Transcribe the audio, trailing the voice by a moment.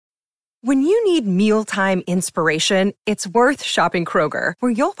When you need mealtime inspiration, it's worth shopping Kroger,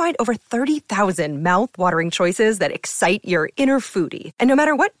 where you'll find over 30,000 mouth-watering choices that excite your inner foodie. And no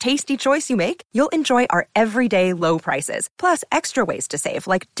matter what tasty choice you make, you'll enjoy our everyday low prices, plus extra ways to save,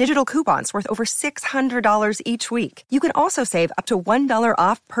 like digital coupons worth over $600 each week. You can also save up to $1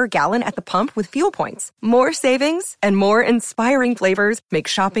 off per gallon at the pump with fuel points. More savings and more inspiring flavors make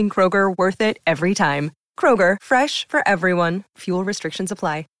shopping Kroger worth it every time. Kroger, fresh for everyone. Fuel restrictions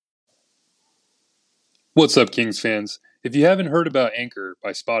apply. What's up, Kings fans? If you haven't heard about Anchor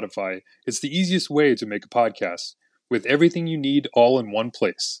by Spotify, it's the easiest way to make a podcast, with everything you need all in one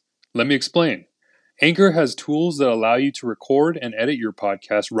place. Let me explain. Anchor has tools that allow you to record and edit your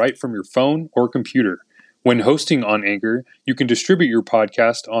podcast right from your phone or computer. When hosting on Anchor, you can distribute your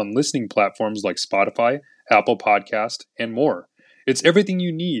podcast on listening platforms like Spotify, Apple Podcast, and more. It's everything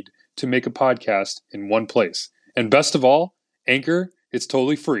you need to make a podcast in one place. And best of all, Anchor, it's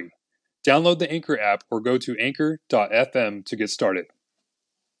totally free. Download the Anchor app or go to anchor.fm to get started.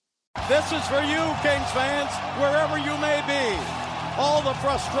 This is for you, Kings fans, wherever you may be. All the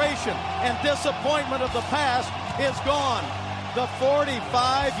frustration and disappointment of the past is gone. The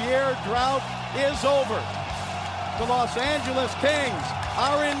 45-year drought is over. The Los Angeles Kings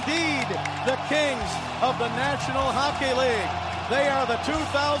are indeed the kings of the National Hockey League. They are the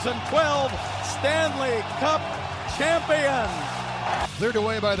 2012 Stanley Cup champions. Cleared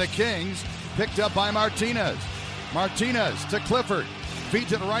away by the Kings, picked up by Martinez. Martinez to Clifford, feed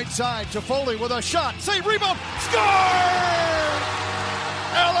to the right side to Foley with a shot, save, rebound, score!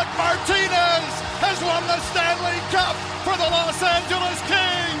 Alec Martinez has won the Stanley Cup for the Los Angeles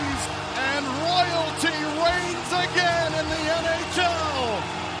Kings, and royalty reigns again in the NHL.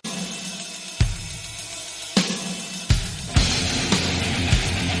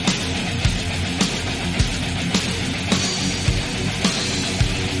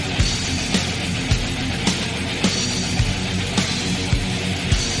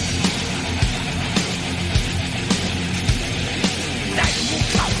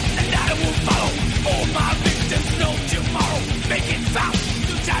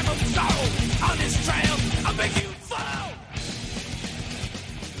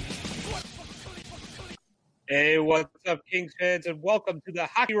 Hey, what's up, Kings fans, and welcome to the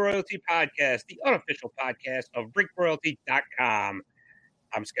Hockey Royalty Podcast, the unofficial podcast of RinkRoyalty.com.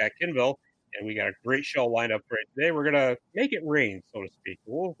 I'm Scott Kinville, and we got a great show lined up for it today. We're going to make it rain, so to speak.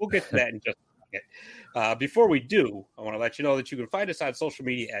 We'll get to that in just a second. Before we do, I want to let you know that you can find us on social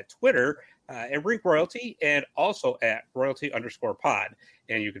media at Twitter, at Rink Royalty, and also at Royalty_pod.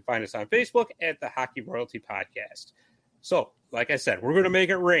 And you can find us on Facebook at the Hockey Royalty Podcast. So, like I said, we're going to make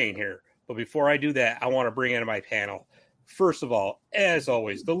it rain here. But before I do that, I want to bring in my panel. First of all, as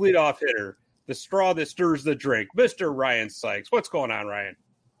always, the leadoff hitter, the straw that stirs the drink, Mr. Ryan Sykes. What's going on, Ryan?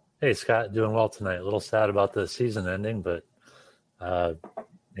 Hey, Scott, doing well tonight. A little sad about the season ending, but,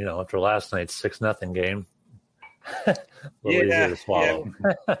 after last night's 6-0 game, a little easier to swallow.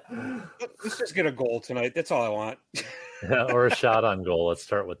 Yeah. Let's just get a goal tonight. That's all I want. Or a shot on goal. Let's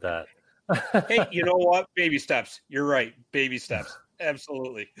start with that. Hey, you know what? Baby steps. You're right. Baby steps.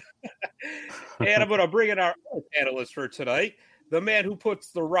 Absolutely. And I'm going to bring in our panelist for tonight, the man who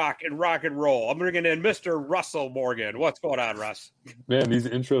puts the rock in rock and roll. I'm bringing in Mr. Russell Morgan. What's going on, Russ? Man, these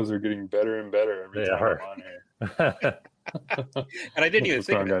intros are getting better and better every time I'm on here. And I didn't even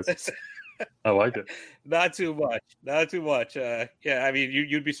think about this. I like it. Not too much. Yeah, I mean,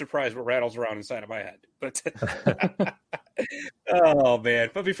 you'd be surprised what rattles around inside of my head. But oh,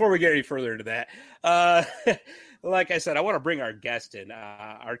 man. But before we get any further into that, like I said, I want to bring our guest in.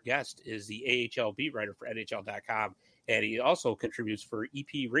 Our guest is the AHL beat writer for NHL.com, and he also contributes for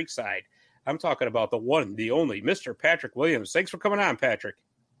EP Rinkside. I'm talking about the one, the only, Mr. Patrick Williams. Thanks for coming on, Patrick.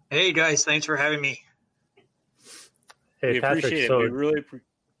 Hey, guys. Thanks for having me. Hey, we Patrick, appreciate it. We really appreciate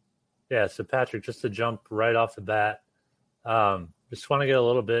it. Yeah, so Patrick, just to jump right off the bat, just want to get a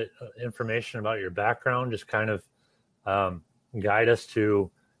little bit of information about your background, just kind of guide us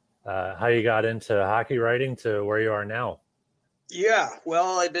to how you got into hockey writing to where you are now. Yeah,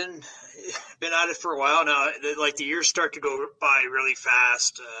 well, I've been at it for a while now. Like, the years start to go by really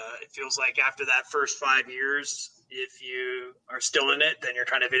fast. It feels like after that first 5 years, if you are still in it, then you're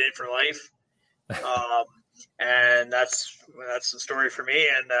kind of in it for life. And that's the story for me.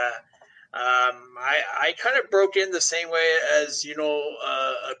 And I kind of broke in the same way as,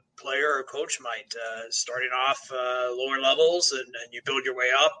 a player or coach might, starting off lower levels and you build your way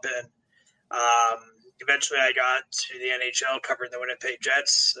up. And eventually I got to the NHL covering the Winnipeg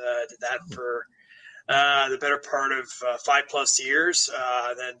Jets, did that for the better part of 5+ years.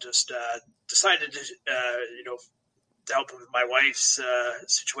 Then just decided to, to help with my wife's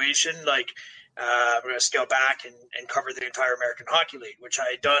situation, like I'm going to scale back and cover the entire American Hockey League, which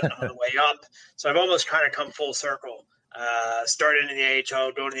I had done on the way up. So I've almost kind of come full circle, started in the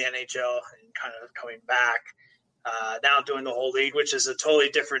AHL, going to the NHL, and kind of coming back. Now doing the whole league, which is a totally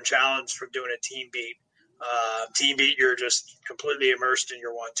different challenge from doing a team beat. Team beat, you're just completely immersed in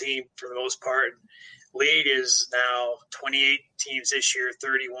your one team for the most part. League is now 28 teams this year,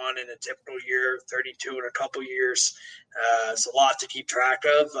 31 in a typical year, 32 in a couple years. It's a lot to keep track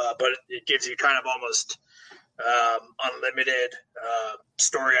of, but it gives you kind of almost unlimited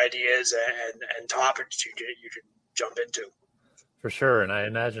story ideas and topics you can jump into. For sure, and I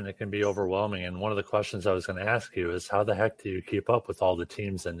imagine it can be overwhelming. And one of the questions I was going to ask you is, how the heck do you keep up with all the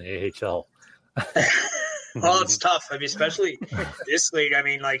teams in the AHL? Well, it's tough. I mean, especially this league. I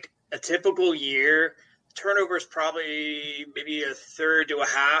mean, like a typical year, turnover is probably maybe a third to a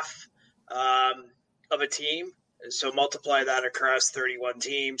half of a team. So multiply that across 31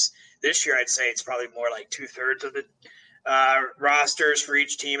 teams. This year, I'd say it's probably more like 2/3 of the rosters for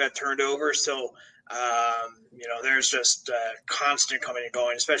each team have turned over. So, there's just constant coming and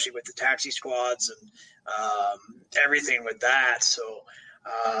going, especially with the taxi squads and everything with that. So,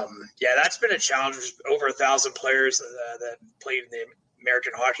 that's been a challenge. There's over 1,000 players that played in the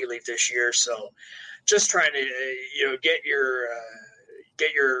American Hockey League this year. So just trying to, get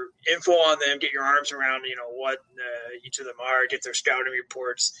your info on them, get your arms around, what each of them are, get their scouting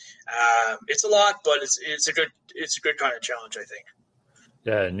reports. It's a lot, but it's a good kind of challenge, I think.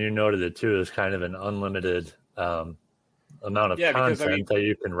 Yeah. And you noted it too, as kind of an unlimited amount of content that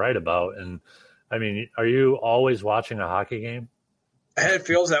you can write about. And I mean, are you always watching a hockey game? It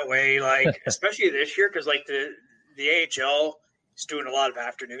feels that way, like especially this year, because like the AHL is doing a lot of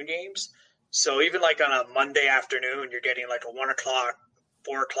afternoon games. So even like on a Monday afternoon, you're getting like a 1 o'clock,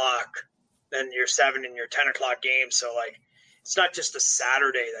 4 o'clock, then your 7 and your 10 o'clock games. So like it's not just a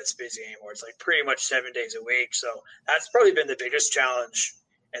Saturday that's busy anymore. It's like pretty much 7 days a week. So that's probably been the biggest challenge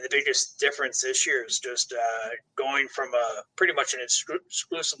and the biggest difference this year is just going from pretty much an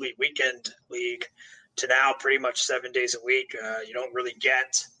exclusively weekend league to now pretty much 7 days a week. You don't really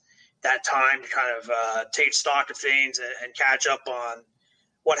get that time to kind of take stock of things and catch up on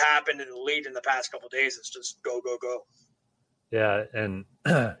what happened in the league in the past couple of days. It's just go, go, go. Yeah, and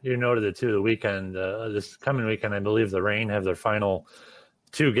you noted it too, the weekend, this coming weekend, I believe the Reign have their final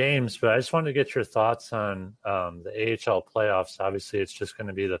 2 games, but I just wanted to get your thoughts on the AHL playoffs. Obviously, it's just going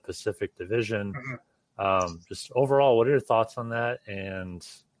to be the Pacific Division. Mm-hmm. Just overall, what are your thoughts on that? And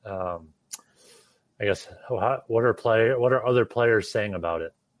I guess what are other players saying about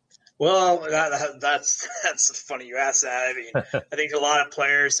it? Well, that's funny you asked that. I mean, I think a lot of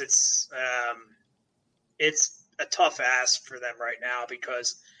players, it's a tough ask for them right now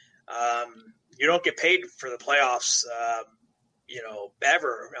because you don't get paid for the playoffs,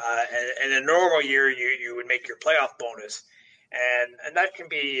 ever. And in a normal year, you would make your playoff bonus, and that can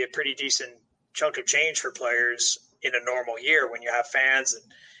be a pretty decent chunk of change for players in a normal year when you have fans and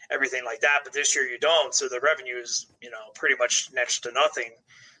everything like that. But this year you don't, so the revenue is pretty much next to nothing.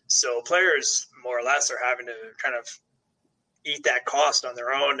 So players more or less are having to kind of eat that cost on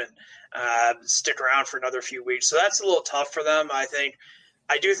their own and stick around for another few weeks. So that's a little tough for them. I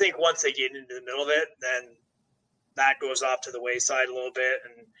do think once they get into the middle of it, then that goes off to the wayside a little bit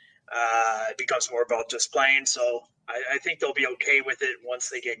and it becomes more about just playing. So I think they'll be okay with it once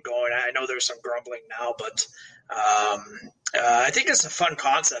they get going. I know there's some grumbling now, but I think it's a fun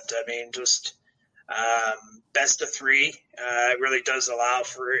concept. I mean, just best of 3 really does allow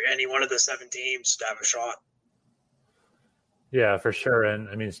for any one of the 7 teams to have a shot. Yeah, for sure. And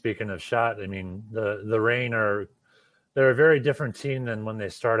I mean, speaking of shot, I mean, the Reign they're a very different team than when they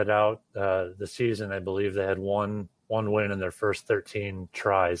started out the season. I believe they had one win in their first 13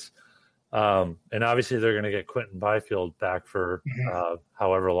 tries. And obviously they're going to get Quentin Byfield back for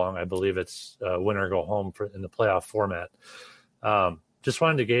however long. I believe it's win or go home in the playoff format. Just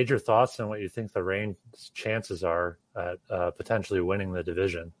wanted to gauge your thoughts on what you think the Reign's chances are at potentially winning the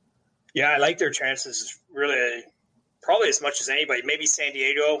division. Yeah, I like their chances really probably as much as anybody. Maybe San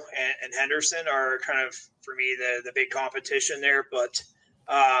Diego and Henderson are kind of, for me, the big competition there. But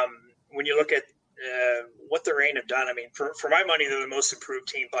when you look at what the Reign have done, I mean, for my money, they're the most improved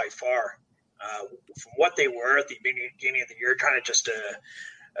team by far. From what they were at the beginning of the year, kind of just a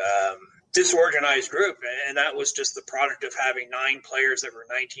disorganized group. And that was just the product of having 9 players that were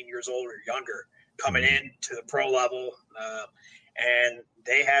 19 years old or younger coming in to the pro level. And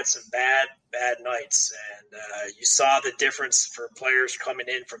they had some bad nights. And you saw the difference for players coming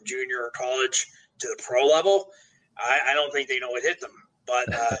in from junior or college to the pro level. I don't think they know what hit them. But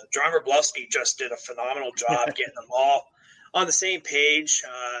John Wroblewski just did a phenomenal job getting them all on the same page,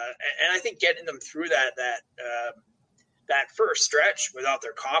 and I think getting them through that first stretch without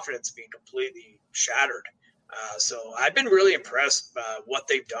their confidence being completely shattered. So I've been really impressed by what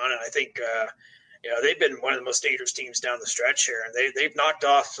they've done, and I think they've been one of the most dangerous teams down the stretch here, and they've knocked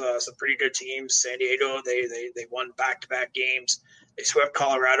off some pretty good teams. San Diego, they won back-to-back games. They swept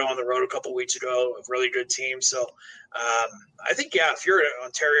Colorado on the road a couple weeks ago, a really good team. So I think, if you're an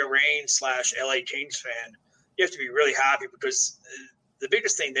Ontario Reign / LA Kings fan, you have to be really happy, because the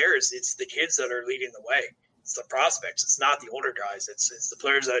biggest thing there is it's the kids that are leading the way. It's the prospects. It's not the older guys. It's the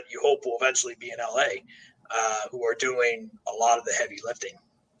players that you hope will eventually be in LA who are doing a lot of the heavy lifting.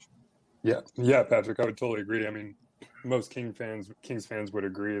 Yeah, Patrick, I would totally agree. I mean, most Kings fans would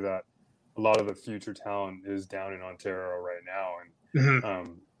agree that a lot of the future talent is down in Ontario right now.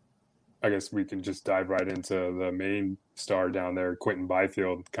 And I guess we can just dive right into the main star down there, Quinton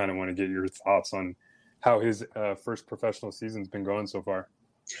Byfield. Kind of want to get your thoughts on how his first professional season's been going so far.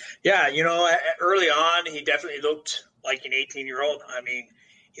 Yeah, early on, he definitely looked like an 18-year-old. I mean,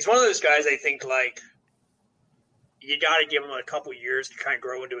 he's one of those guys, I think, like, you got to give him a couple years to kind of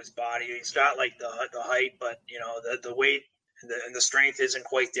grow into his body. He's got, like, the height, but, the weight and the strength isn't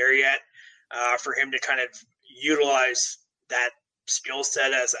quite there yet for him to kind of utilize that skill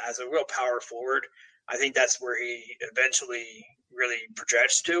set as a real power forward. I think that's where he eventually really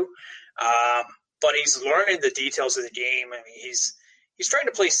projects to. But he's learning the details of the game. I mean, he's trying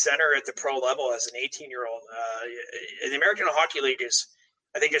to play center at the pro level as an 18-year-old. The American Hockey League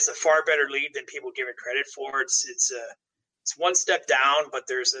I think it's a far better league than people give it credit for. It's one step down, but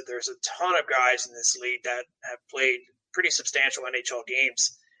there's a ton of guys in this league that have played pretty substantial NHL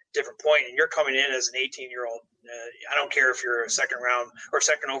games at a different point, and you're coming in as an 18-year-old. I don't care if you're a second round or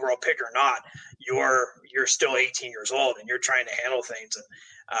second overall pick or not. You're still 18 years old, and you're trying to handle things. And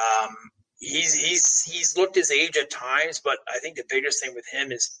he's looked his age at times, but I think the biggest thing with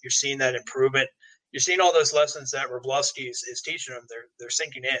him is you're seeing that improvement. You're seeing all those lessons that Wroblewski is teaching him. They're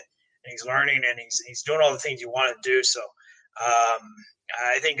sinking in, and he's learning, and he's doing all the things you want to do. So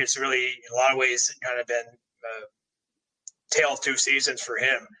I think it's really, in a lot of ways, kind of been a tale of two seasons for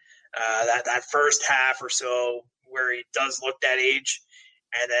him. That first half or so where he does look that age,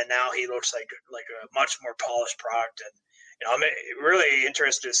 and then now he looks like a much more polished product. And I'm really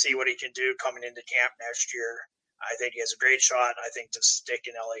interested to see what he can do coming into camp next year. I think he has a great shot, I think, to stick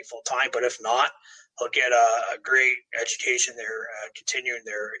in LA full time. But if not, he'll get a great education there, continuing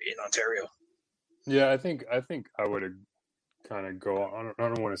there in Ontario. Yeah, I think I would kind of go on. I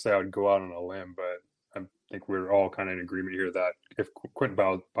don't want to say I would go out on a limb, but I think we're all kind of in agreement here that if Quinton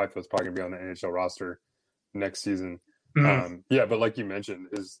Byfield's probably going to be on the NHL roster next season. Mm-hmm. But like you mentioned,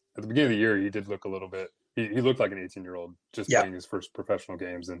 at the beginning of the year, he did look a little bit. He looked like an 18-year-old just playing his first professional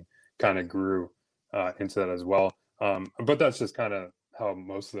games, and kind of grew into that as well. But that's just kind of how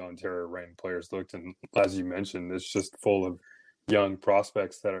most of the Ontario Reign players looked. And as you mentioned, it's just full of young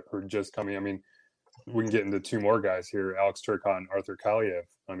prospects that are just coming. I mean, we can get into two more guys here, Alex Turcotte and Arthur Kaliev.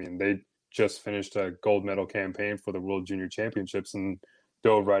 I mean, they just finished a gold medal campaign for the World Junior Championships and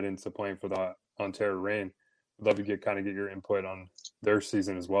dove right into playing for the Ontario Reign. I'd love to get your input on their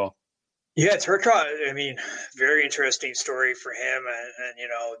season as well. Yeah, Turcotte, I mean, very interesting story for him. And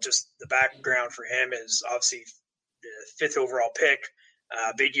just the background for him is obviously the fifth overall pick.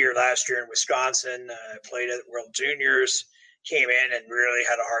 Big year last year in Wisconsin, played at World Juniors, came in and really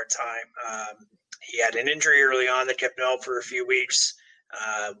had a hard time. He had an injury early on that kept him out for a few weeks,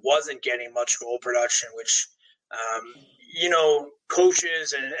 wasn't getting much goal production, which,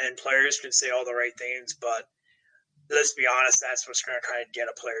 coaches and players can say all the right things, but let's be honest, that's what's going to kind of get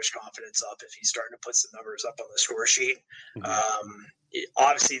a player's confidence up if he's starting to put some numbers up on the score sheet.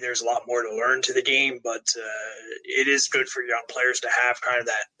 Obviously, there's a lot more to learn to the game, but it is good for young players to have kind of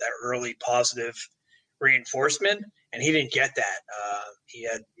that early positive reinforcement, and he didn't get that. He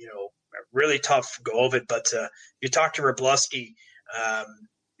had, a really tough go of it, but you talk to Wroblewski,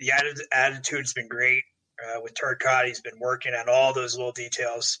 the attitude's been great with Turcotte. He's been working on all those little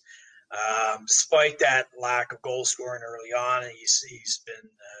details. Despite that lack of goal scoring early on, he's been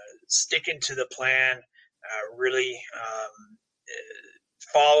sticking to the plan, really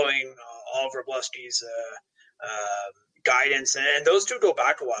following all of Wroblewski's guidance. And those two go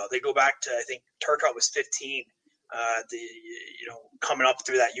back a while. They go back to, I think Turcotte was 15, coming up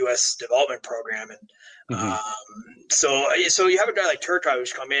through that U.S. development program. And so you have a guy like Turcotte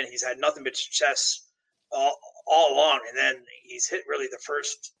who's come in. He's had nothing but success all along, and then he's hit really the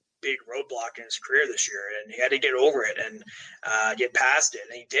first big roadblock in his career this year, and he had to get over it and get past it,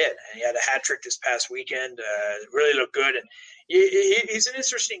 and he did. And he had a hat trick this past weekend. Really looked good, and he's an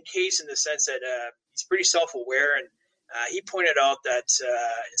interesting case in the sense that he's pretty self-aware, and he pointed out that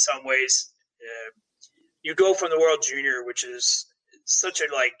in some ways you go from the World Junior, which is such a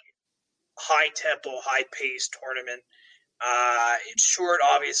high tempo, high paced tournament. It's short,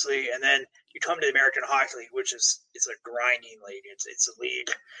 obviously, and then you come to the American Hockey League, which it's a grinding league. It's a league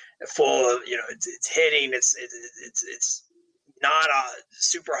full of it's hitting. It's not a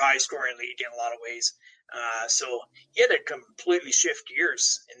super high scoring league in a lot of ways. So he had to completely shift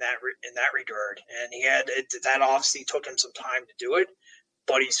gears in that regard, and that obviously took him some time to do it,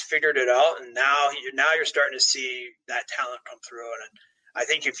 but he's figured it out, and now you're starting to see that talent come through. And I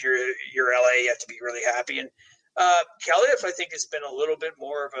think if you're LA, you have to be really happy. And Kaliev, I think, has been a little bit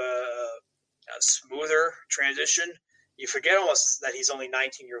more of a smoother transition. You forget almost that he's only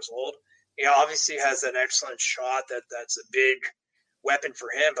 19 years old. He obviously has an excellent shot. That's a big weapon for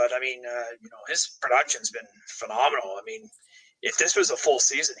him. But I mean, his production's been phenomenal. I mean, if this was a full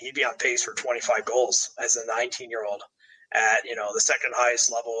season, he'd be on pace for 25 goals as a 19-year-old at the second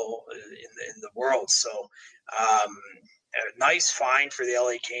highest level in the world. So a nice find for the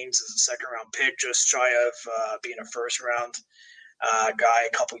LA Kings as a second-round pick, just shy of being a first-round guy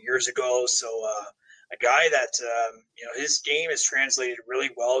a couple years ago. So a guy that his game is translated really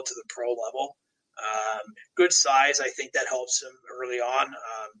well to the pro level. Good size, I think that helps him early on.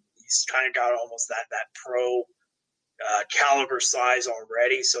 He's kind of got almost that pro caliber size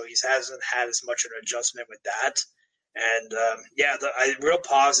already, so he hasn't had as much of an adjustment with that. And real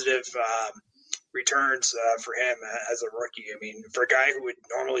positive returns for him as a rookie. I mean, for a guy who would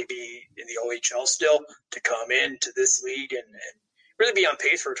normally be in the OHL still to come into this league and really be on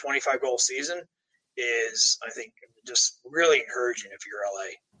pace for a 25-goal season is, I think, just really encouraging if you're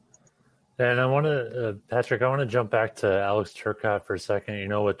LA. And I want to, Patrick, I want to jump back to Alex Turcotte for a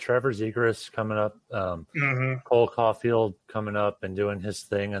second. With Trevor Zegras coming up, Cole Caulfield coming up and doing his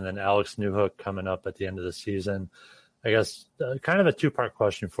thing, and then Alex Newhook coming up at the end of the season. I guess kind of a two-part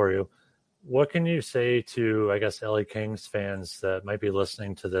question for you. What can you say to, I guess, LA Kings fans that might be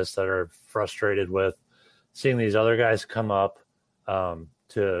listening to this that are frustrated with seeing these other guys come up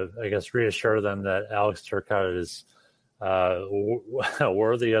to, I guess, reassure them that Alex Turcotte is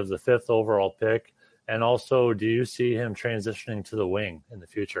worthy of the 5th overall pick? And also, do you see him transitioning to the wing in the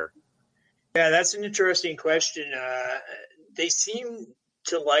future? Yeah, that's an interesting question. They seem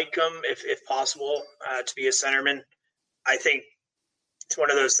to like him, if possible, to be a centerman. I think it's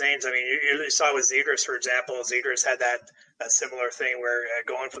one of those things. I mean, you saw with Zegras, for example. Zegras had that similar thing where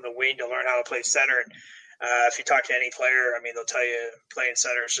going from the wing to learn how to play center. And if you talk to any player, I mean, they'll tell you playing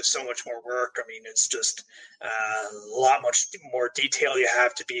center is just so much more work. I mean, it's just a lot much more detail you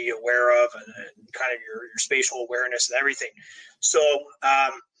have to be aware of, and kind of your spatial awareness and everything. So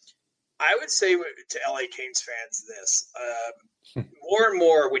I would say to LA Kings fans this, more and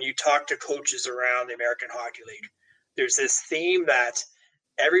more when you talk to coaches around the American Hockey League, there's this theme that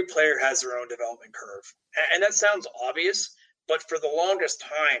every player has their own development curve. And that sounds obvious, but for the longest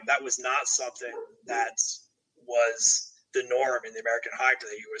time, that was not something that was the norm in the American Hockey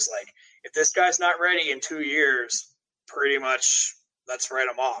League. It was like, if this guy's not ready in 2 years, pretty much let's write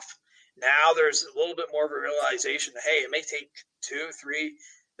him off. Now there's a little bit more of a realization that, hey, it may take 2, 3.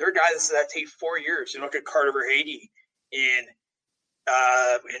 There are guys that take 4 years. You look at Carter Verhaeghe in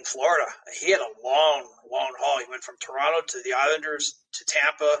Florida. He had a long haul. He went from Toronto to the Islanders to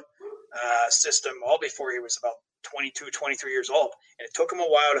Tampa system all before he was about 22, 23 years old. And it took him a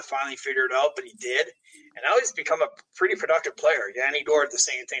while to finally figure it out, but he did. And now he's become a pretty productive player. Yanni Gourde, the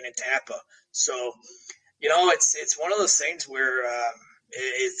same thing in Tampa. So, it's one of those things where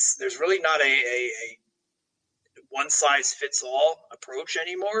there's really not a one-size-fits-all approach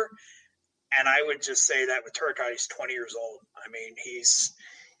anymore. And I would just say that with Turcotte, he's 20 years old. I mean,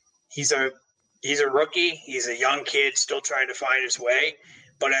 he's a rookie. He's a young kid still trying to find his way.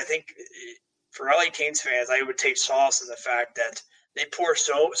 But I think for LA Kings fans, I would take solace in the fact that they pour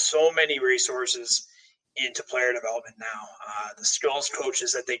so many resources into player development now. The skills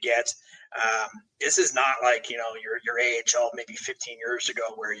coaches that they get. This is not like, your AHL maybe 15 years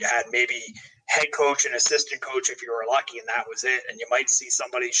ago where you had maybe head coach and assistant coach if you were lucky, and that was it. And you might see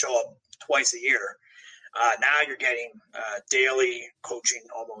somebody show up twice a year. Now you're getting daily coaching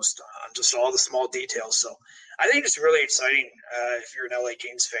almost on just all the small details. So I think it's really exciting if you're an LA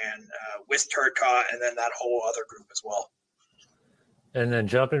Kings fan with Turcotte and then that whole other group as well. And then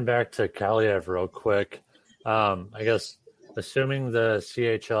jumping back to Kaliev real quick, I guess assuming the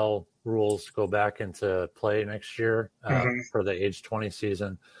CHL rules go back into play next year for the age 20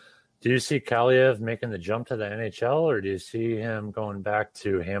 season, Do you see Kaliyev making the jump to the NHL, or do you see him going back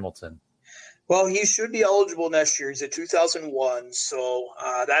to Hamilton? Well, he should be eligible next year. He's a 2001, so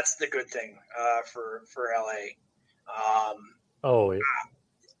that's the good thing for LA.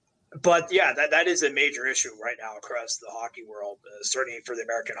 But yeah, that is a major issue right now across the hockey world, certainly for the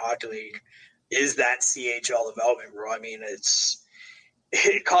American Hockey League, is that CHL development rule. I mean,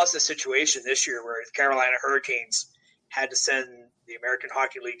 it caused a situation this year where the Carolina Hurricanes had to send the American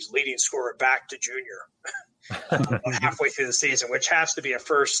Hockey League's leading scorer back to junior halfway through the season, which has to be a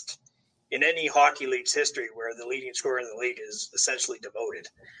first in any hockey league's history where the leading scorer in the league is essentially demoted.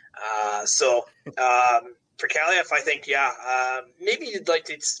 For Kaliyev, I think, maybe you'd like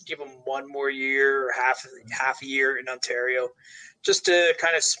to give him one more year or half a year in Ontario just to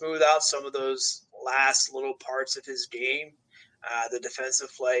kind of smooth out some of those last little parts of his game, the defensive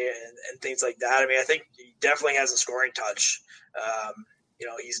play and things like that. I mean, I think he definitely has a scoring touch.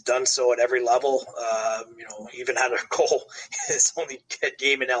 He's done so at every level. He even had a goal in his only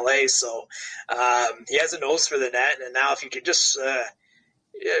game in LA. So he has a nose for the net. And now if you could just,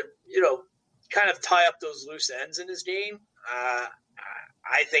 kind of tie up those loose ends in his game,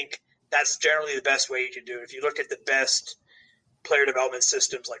 I think that's generally the best way you can do it. If you look at the best player development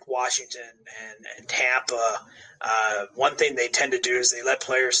systems like Washington and Tampa, one thing they tend to do is they let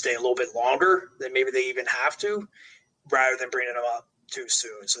players stay a little bit longer than maybe they even have to, rather than bringing them up too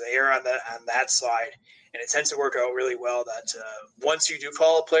soon. So they err on that side, and it tends to work out really well that once you do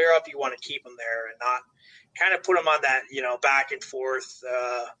call a player up, you want to keep them there and not kind of put them on that, back and forth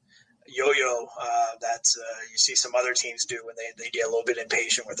yo-yo that you see some other teams do when they get a little bit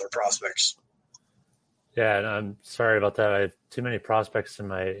impatient with their prospects. Yeah, and I'm sorry about that. I have too many prospects in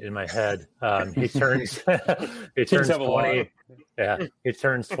my head. He turns 20. Yeah, he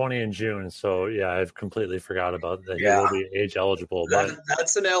turns 20 in June. So yeah, I've completely forgot about that. Yeah. He will be age eligible. But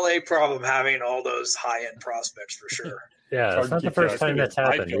that's an LA problem, having all those high end prospects for sure. Yeah, it's not the first time that's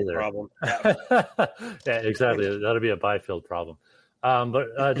happened either. Problem. Yeah, exactly. That'll be a Byfield problem.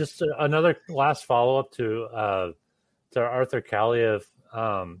 But just another last follow up to Arthur Kaliyev.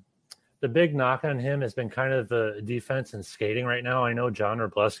 The big knock on him has been kind of the defense and skating right now. I know John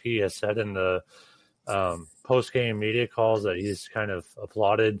Wroblewski has said in the post-game media calls that he's kind of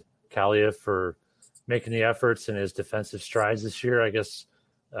applauded Kaliyev for making the efforts in his defensive strides this year. I guess,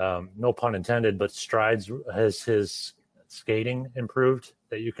 no pun intended, but strides. Has his skating improved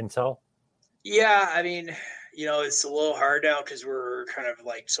that you can tell? Yeah, I mean, it's a little hard now because we're kind of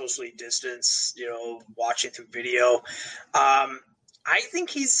like socially distanced, watching through video. I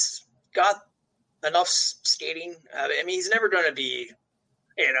think he's got enough skating. I mean, he's never going to be,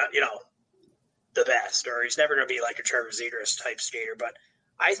 the best, or he's never going to be like a Trevor Zegras type skater. But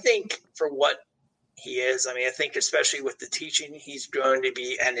I think for what he is, I mean, I think especially with the teaching he's going to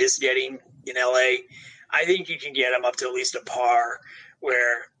be and is getting in LA, I think you can get him up to at least a par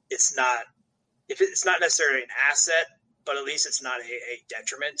where it's not necessarily an asset, but at least it's not a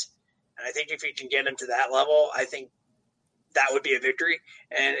detriment. And I think if you can get him to that level, I think that would be a victory.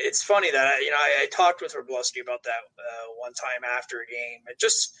 And it's funny that, I talked with Wroblewski about that one time after a game, and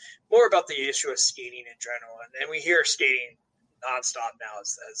just more about the issue of skating in general. And we hear skating nonstop now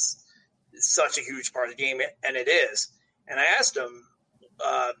as such a huge part of the game, and it is. And I asked him,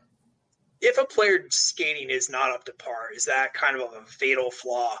 if a player's skating is not up to par, is that kind of a fatal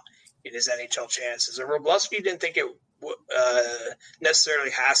flaw in his NHL chances? And Wroblewski didn't think it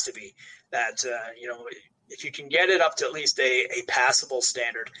necessarily has to be that, if you can get it up to at least a passable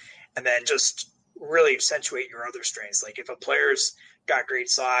standard, and then just really accentuate your other strengths. Like if a player's got great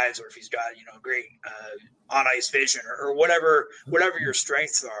size, or if he's got, great on ice vision, or whatever your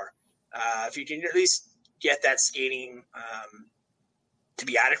strengths are, if you can at least get that skating to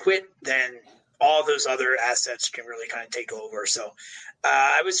be adequate, then all those other assets can really kind of take over. So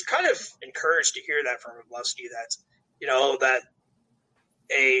I was kind of encouraged to hear that from Wroblewski, that, that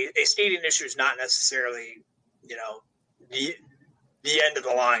a skating issue is not necessarily, the end of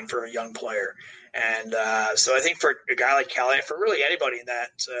the line for a young player. And so I think for a guy like Kaliyev, for really anybody in that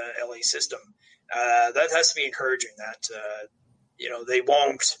LA system, that has to be encouraging, that, they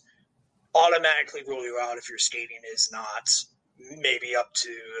won't automatically rule you out if your skating is not maybe up to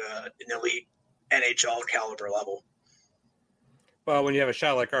an elite NHL caliber level. Well, when you have a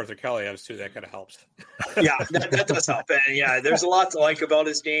shot like Arthur Kaliyev's too, that kind of helps. Yeah, that does help. And yeah, there's a lot to like about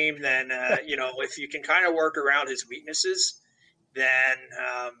his game. Then, if you can kind of work around his weaknesses, then,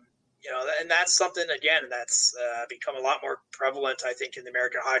 and that's something, again, that's become a lot more prevalent, I think, in the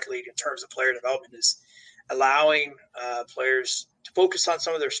American Hockey League in terms of player development, is allowing players to focus on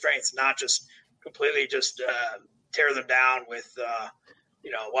some of their strengths, not just completely just tear them down with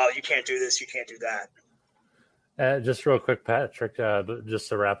well, you can't do this, you can't do that. Just real quick, Patrick, just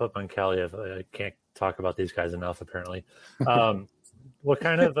to wrap up on Kaliyev, I can't talk about these guys enough, apparently. What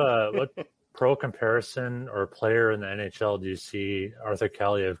kind of what pro comparison or player in the NHL do you see Arthur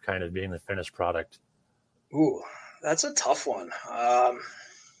Kaliyev kind of being the finished product? Ooh, that's a tough one.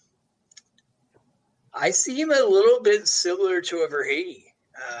 I see him a little bit similar to a Verhaeghe,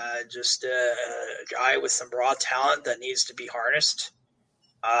 just a guy with some raw talent that needs to be harnessed.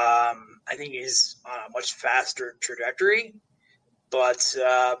 I think he's on a much faster trajectory, but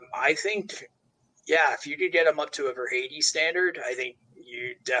I think, if you could get him up to a Verhaeghe standard, I think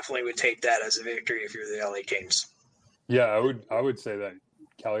you definitely would take that as a victory if you're the LA Kings. Yeah, I would say that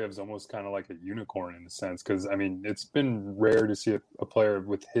Kaliyev's almost kind of like a unicorn in a sense, because I mean it's been rare to see a player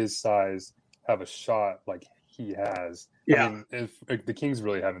with his size have a shot like he has. Yeah. I mean, if the Kings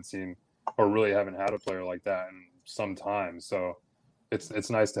really haven't seen or really haven't had a player like that in some time, so it's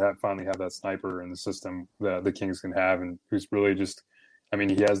nice to finally have that sniper in the system that the Kings can have, and who's really just, I mean,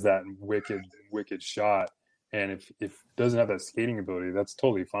 he has that wicked shot. And if doesn't have that skating ability, that's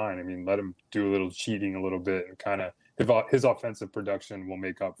totally fine. I mean, let him do a little cheating a little bit, and kind of his offensive production will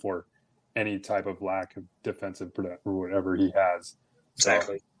make up for any type of lack of defensive production or whatever he has.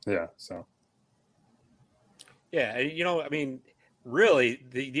 Exactly. So. Yeah, I mean, really,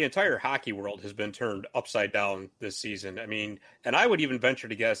 the entire hockey world has been turned upside down this season. I mean, and I would even venture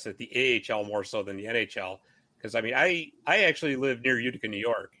to guess that the AHL more so than the NHL, because, I mean, I actually live near Utica, New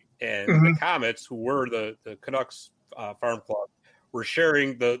York, and the Comets, who were the Canucks farm club, were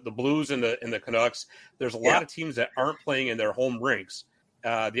sharing the Blues and the Canucks. There's a lot of teams that aren't playing in their home rinks,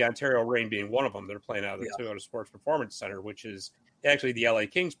 the Ontario Reign being one of them. They're playing out of the Toyota Sports Performance Center, which is actually the LA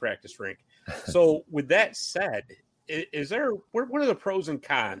Kings practice rink. So with that said, what are the pros and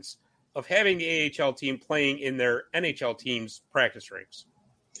cons of having the AHL team playing in their NHL team's practice rinks?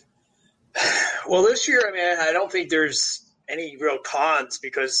 Well, this year, I mean, I don't think there's any real cons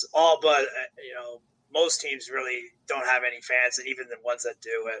because most teams really don't have any fans, and even the ones that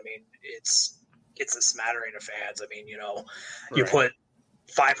do, I mean, it's a smattering of fans. I mean, you put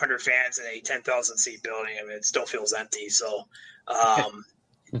 500 fans in a 10,000 seat building, I mean, it still feels empty. So, I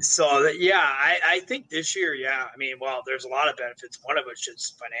think this year, I mean, well, there's a lot of benefits. One of which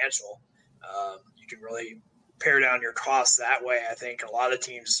is financial. You can really pare down your costs that way. I think a lot of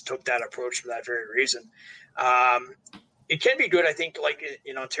teams took that approach for that very reason. It can be good, I think, like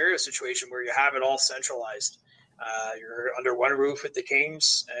in Ontario's situation where you have it all centralized. You're under one roof with the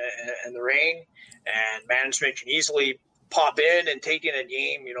Kings and the Reign, and management can easily pop in and take in a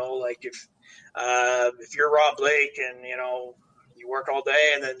game. Like if you're Rob Blake and you work all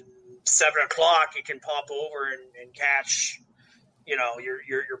day, and then 7 o'clock you can pop over and catch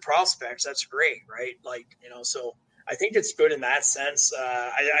your prospects. That's great, right? So I think it's good in that sense.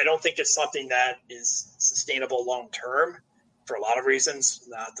 I don't think it's something that is sustainable long term for a lot of reasons,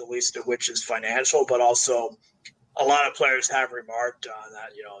 not the least of which is financial, but also a lot of players have remarked on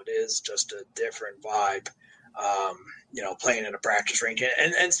that. It is just a different vibe, playing in a practice rink,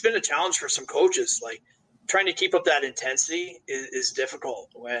 and it's been a challenge for some coaches. Like trying to keep up that intensity is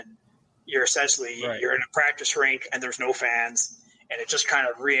difficult when you're essentially you're in a practice rink and there's no fans, and it just kind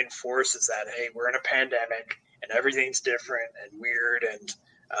of reinforces that, hey, we're in a pandemic and everything's different and weird and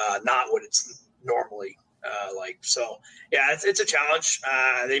not what it's normally like. So, it's a challenge.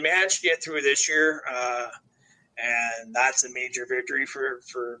 They managed to get through this year, and that's a major victory for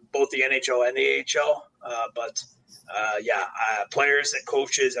both the NHL and the AHL. But players and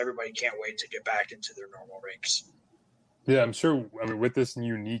coaches, everybody can't wait to get back into their normal rinks. Yeah, I'm sure. I mean, with this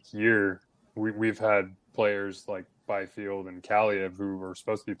unique year, we've had players like Byfield and Kaliyev who were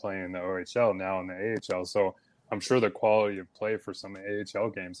supposed to be playing in the OHL now in the AHL. So I'm sure the quality of play for some AHL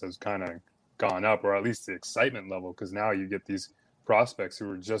games has kind of gone up, or at least the excitement level, because now you get these prospects who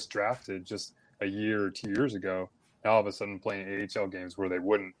were just drafted just a year or 2 years ago, now all of a sudden playing AHL games where they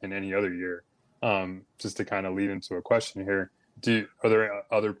wouldn't in any other year. Just to kind of lead into a question here, are there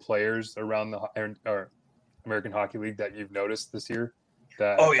other players around the American Hockey League that you've noticed this year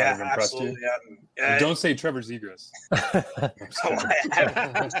that have impressed you? Yeah. Don't say Trevor Zegras.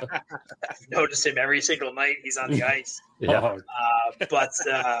 I've noticed him every single night he's on the ice.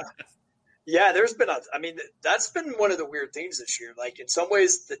 There's been that's been one of the weird things this year. Like in some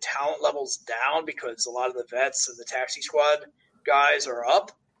ways the talent level's down because a lot of the vets and the taxi squad guys are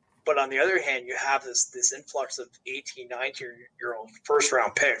up. But on the other hand, you have this influx of 18, 19-year-old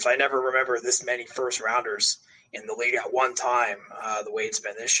first-round picks. I never remember this many first-rounders in the league at one time, the way it's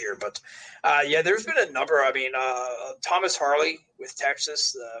been this year. But, there's been a number. I mean, Thomas Harley with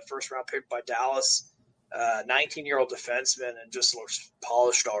Texas, the first-round pick by Dallas. 19-year-old defenseman and just looks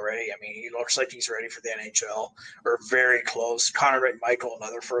polished already. I mean, he looks like he's ready for the NHL or very close. Connor McMichael,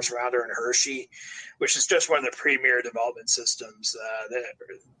 another first-rounder, and Hershey, which is just one of the premier development systems.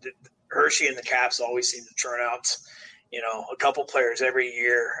 Hershey and the Caps always seem to turn out, a couple players every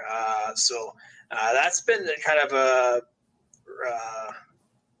year. So that's been kind of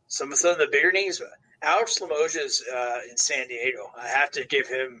some of the bigger names. Alex Limoges in San Diego. I have to give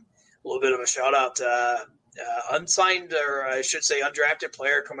him a little bit of a shout out. Unsigned, or I should say undrafted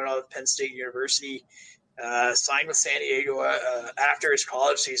player coming out of Penn State University, signed with San Diego after his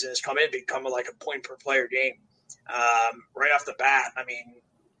college season, has come in and become like a point per player game right off the bat. I mean,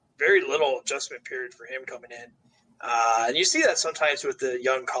 very little adjustment period for him coming in. And you see that sometimes with the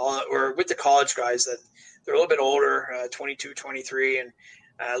young college or with the college guys that they're a little bit older, 22, 23, and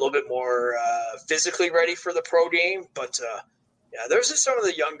a little bit more physically ready for the pro game. But those are some of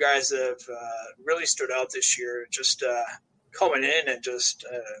the young guys that have really stood out this year, just coming in and just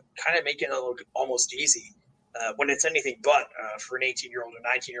kind of making it look almost easy when it's anything but for an 18-year-old or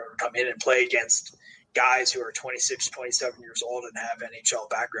 19-year-old to come in and play against guys who are 26, 27 years old and have NHL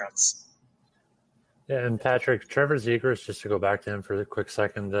backgrounds. Yeah, and Patrick, Trevor Zegras, just to go back to him for a quick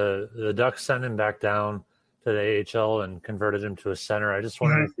second, the Ducks sent him back down to the AHL and converted him to a center. I just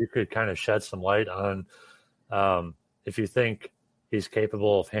wonder if you could kind of shed some light on if you think he's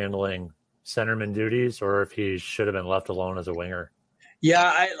capable of handling centerman duties or if he should have been left alone as a winger.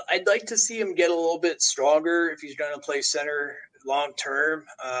 Yeah, I'd like to see him get a little bit stronger if he's going to play center long term.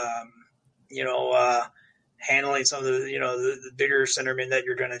 Handling some of the the bigger centermen that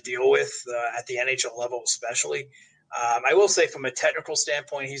you're going to deal with at the NHL level, especially. I will say, from a technical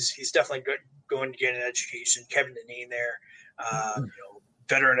standpoint, he's definitely going to get an education. Kevin Dineen there,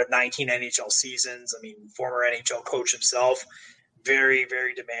 veteran of 19 NHL seasons. I mean, former NHL coach himself. Very,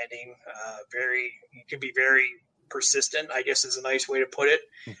 very demanding. He can be very persistent, I guess is a nice way to put it.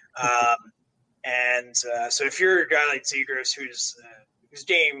 So if you're a guy like Zegras, whose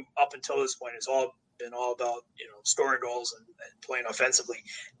game up until this point has been all about scoring goals and playing offensively,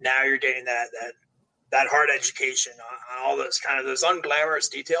 now you're getting that hard education on all those kind of those unglamorous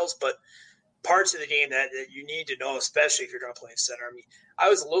details, but parts of the game that you need to know, especially if you're going to play center. I mean, I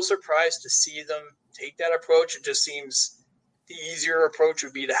was a little surprised to see them take that approach. It just seems the easier approach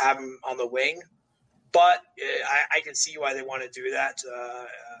would be to have him on the wing, but I can see why they want to do that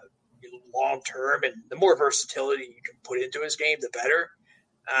long term, and the more versatility you can put into his game, the better.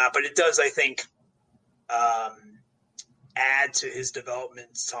 But it does, I think, add to his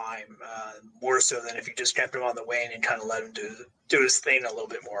development time more so than if you just kept him on the wing and kind of let him do his thing a little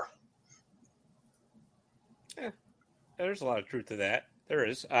bit more. Yeah, there's a lot of truth to that. There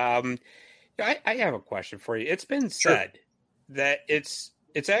is. I have a question for you. It's been said that it's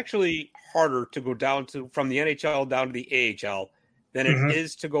actually harder to go from the NHL down to the AHL than it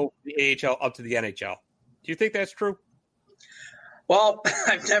is to go from the AHL up to the NHL. Do you think that's true? Well,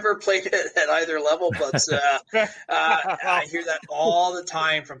 I've never played it at either level, but I hear that all the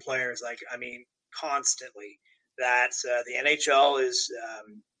time from players. Constantly, that the NHL is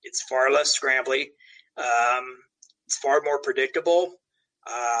it's far less scrambly. It's far more predictable.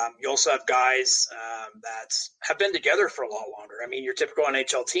 You also have guys that have been together for a lot longer. I mean, your typical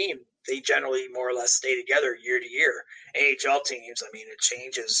NHL team, they generally more or less stay together year to year. AHL teams, I mean, it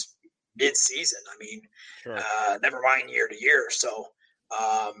changes mid-season. I mean, never mind year to year. So,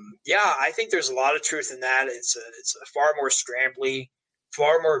 I think there's a lot of truth in that. It's a far more scrambly,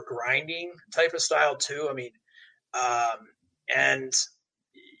 far more grinding type of style too. I mean, and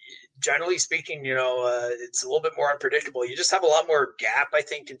generally speaking, it's a little bit more unpredictable. You just have a lot more gap, I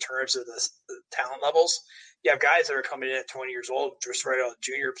think, in terms of the talent levels. You have guys that are coming in at 20 years old, just right out of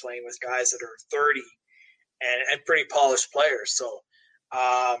junior, playing with guys that are 30 and pretty polished players. So,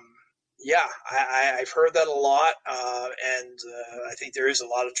 I've heard that a lot, and I think there is a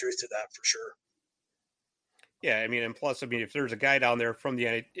lot of truth to that for sure. Yeah, I mean, and plus, if there's a guy down there from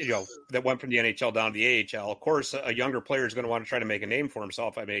the that went from the NHL down to the AHL, of course, a younger player is going to want to try to make a name for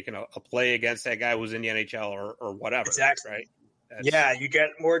himself by making a play against that guy who's in the NHL or whatever. Exactly. Right. You get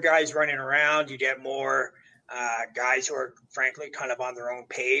more guys running around. You get more guys who are, frankly, kind of on their own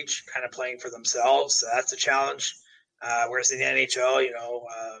page, kind of playing for themselves. So that's a challenge. Whereas in the NHL,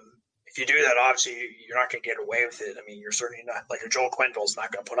 if you do that, obviously you're not going to get away with it. I mean, you're certainly not like a Joel Quenneville's not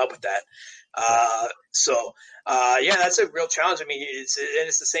going to put up with that. That's a real challenge. I mean,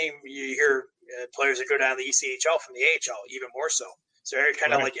 it's the same. You hear players that go down the ECHL from the AHL, even more so. So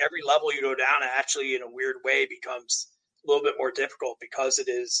kind of like every level you go down, actually in a weird way becomes a little bit more difficult because it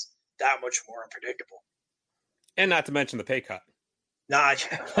is that much more unpredictable. And not to mention the pay cut. Nah.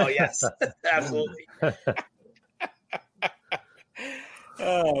 Oh, yes. Absolutely.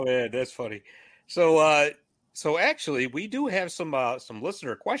 Oh, man, that's funny. So actually, we do have some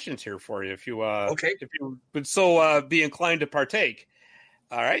listener questions here for you if you would be inclined to partake.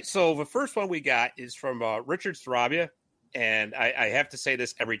 All right. So the first one we got is from Richard Sarabia, and I have to say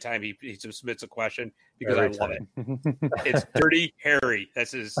this every time he submits a question because I love it. It's Dirty Harry.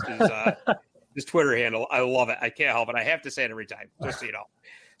 That's his Twitter handle. I love it. I can't help it. I have to say it every time, just so you know.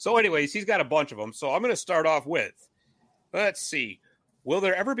 So anyways, he's got a bunch of them. So I'm going to start off with, let's see. Will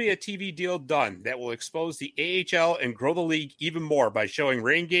there ever be a TV deal done that will expose the AHL and grow the league even more by showing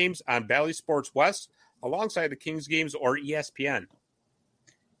rain games on Bally Sports West alongside the Kings games or ESPN?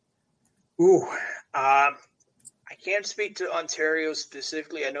 Ooh, I can't speak to Ontario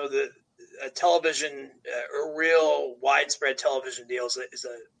specifically. I know that television, a real widespread television deal is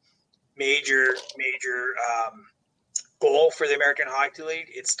a major goal for the American Hockey League.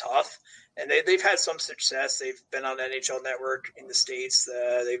 It's tough, and they've had some success. They've been on NHL Network in the States.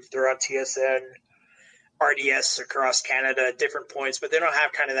 They're on TSN, RDS across Canada at different points, but they don't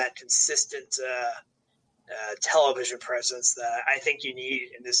have kind of that consistent television presence that I think you need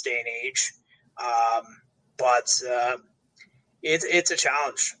in this day and age. But it's a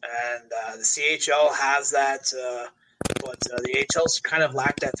challenge, and the CHL has that, but the AHL's kind of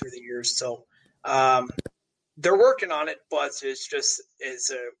lacked that through the years. So they're working on it, but as usual,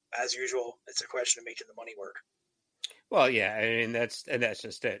 it's a question of making the money work. Well, yeah, I mean that's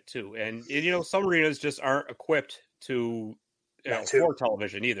just it too, and some arenas just aren't equipped to for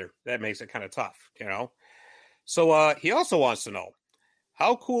television either. That makes it kind of tough, So he also wants to know,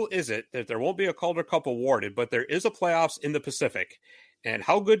 how cool is it that there won't be a Calder Cup awarded, but there is a playoffs in the Pacific? And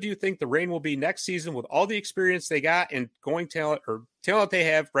how good do you think the Reign will be next season with all the experience they got and talent they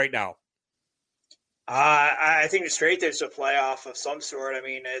have right now? I think it's great there's a playoff of some sort. I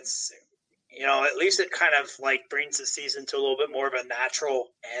mean, it's, at least it kind of like brings the season to a little bit more of a natural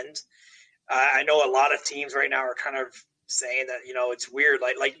end. I know a lot of teams right now are kind of saying that, it's weird.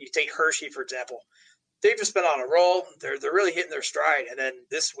 Like you take Hershey, for example. They've just been on a roll. They're really hitting their stride. And then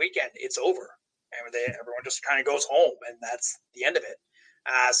this weekend, it's over. And everyone just kind of goes home, and that's the end of it.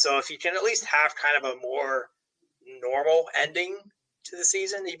 So if you can at least have kind of a more normal ending to the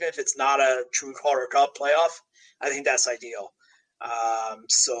season, even if it's not a true Calder Cup playoff, I think that's ideal.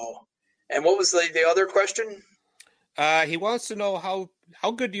 And what was the other question? He wants to know how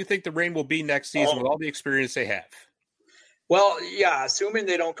good do you think the Reign will be next season with all the experience they have? Well, yeah, assuming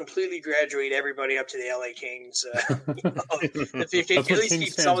they don't completely graduate everybody up to the LA Kings. If you can at least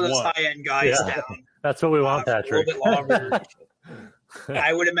keep some of those high-end guys down. That's what we want, Patrick. A little bit longer.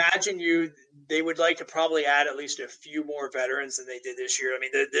 I would imagine they would like to probably add at least a few more veterans than they did this year. I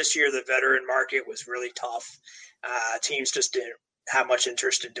mean, this year the veteran market was really tough. Teams just didn't have much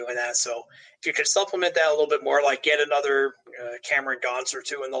interest in doing that. So if you could supplement that a little bit more, like get another Cameron Gaunce or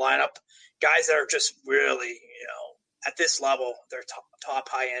two in the lineup, guys that are just really, at this level, they're top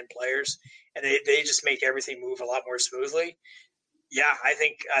high-end players, and they just make everything move a lot more smoothly. Yeah, I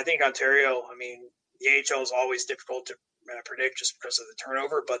think Ontario, I mean, the AHL is always difficult to predict just because of the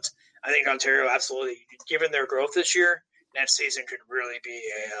turnover, but I think Ontario absolutely, given their growth this year, next season could really be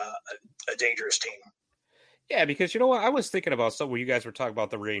a dangerous team. Yeah, because I was thinking about something when you guys were talking about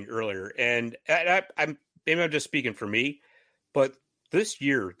the Reign earlier, and I'm just speaking for me, but this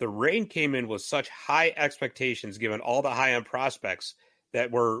year, the Reign came in with such high expectations, given all the high-end prospects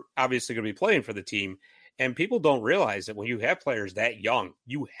that were obviously going to be playing for the team. And people don't realize that when you have players that young,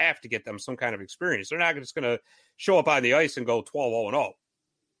 you have to get them some kind of experience. They're not just going to show up on the ice and go 12-0-0.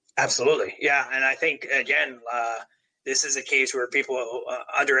 Absolutely. Yeah. And I think, again, this is a case where people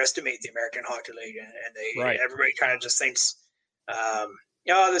underestimate the American Hockey League, and everybody kind of just thinks,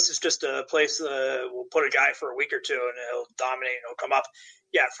 this is just a place we'll put a guy for a week or two and he'll dominate and he'll come up.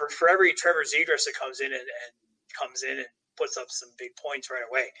 Yeah, for every Trevor Zegras that comes in and puts up some big points right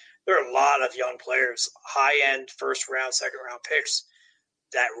away, there are a lot of young players, high-end first-round, second-round picks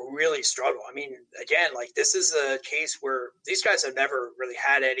that really struggle. I mean, again, like this is a case where these guys have never really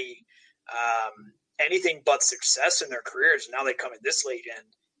had anything but success in their careers. Now they come in this late and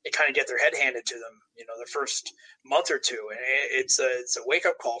they kind of get their head handed to them, the first month or two. And it's a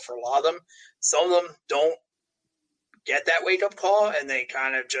wake-up call for a lot of them. Some of them don't get that wake-up call, and they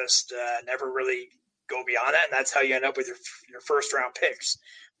kind of just never really go beyond that. And that's how you end up with your first-round picks.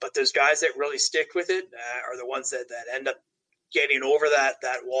 But those guys that really stick with it are the ones that end up getting over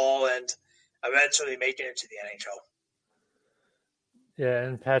that wall and eventually making it to the NHL. Yeah,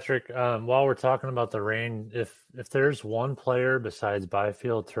 and Patrick, while we're talking about the Reign, if there's one player besides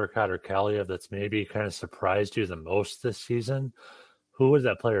Byfield, Turcotte, or Kaliyev that's maybe kind of surprised you the most this season, Who would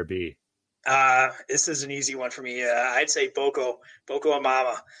that player be? This is an easy one for me. I'd say Boko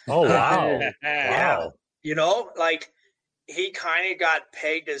Amama. Oh, wow. Yeah. You know, like he kind of got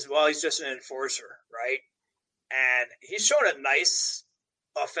pegged as, well, he's just an enforcer, right? And he's shown a nice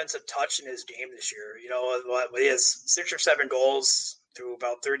offensive touch in his game this year. You know, he has 6 or 7 goals through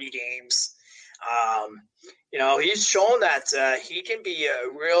about 30 games. You know, he's shown that he can be a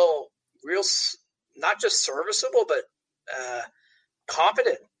real, not just serviceable, but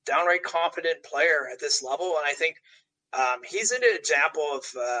competent, downright competent player at this level. And I think he's an example of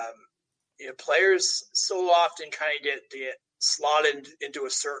you know, players so often kind of get slotted into a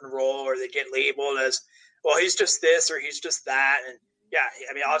certain role, or they get labeled as, well, he's just this or he's just that. And yeah,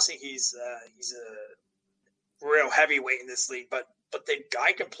 I mean, obviously he's a real heavyweight in this league, but the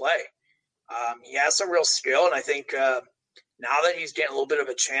guy can play. He has some real skill, and I think now that he's getting a little bit of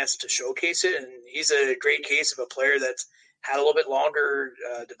a chance to showcase it, and he's a great case of a player that's had a little bit longer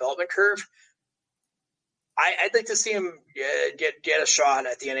development curve. I'd like to see him get a shot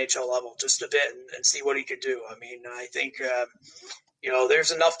at the NHL level just a bit and see what he could do. I mean, I think you know,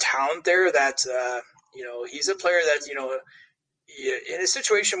 there's enough talent there that you know, he's a player that, you know, in a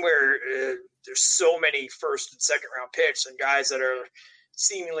situation where there's so many first and second round picks and guys that are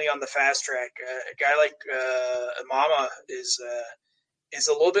seemingly on the fast track, a guy like Amama is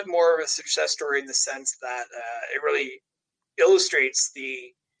a little bit more of a success story in the sense that it really illustrates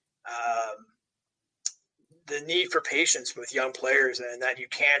the need for patience with young players, and that you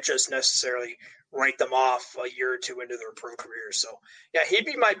can't just necessarily write them off a year or two into their pro career. So yeah, he'd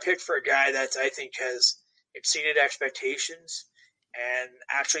be my pick for a guy that I think has exceeded expectations and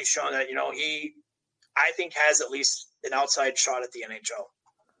actually shown that, you know, I think has at least an outside shot at the NHL.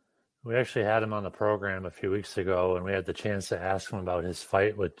 We actually had him on the program a few weeks ago, and we had the chance to ask him about his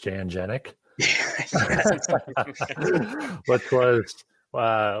fight with Jan Jenik. Which was,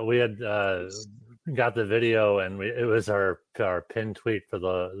 we had got the video, and it was our pinned tweet for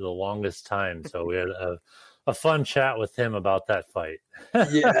the longest time. So we had a fun chat with him about that fight.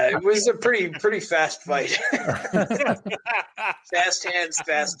 Yeah, it was a pretty fast fight. Fast hands,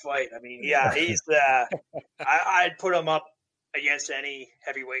 fast fight. I mean, yeah, he's I'd put him up against any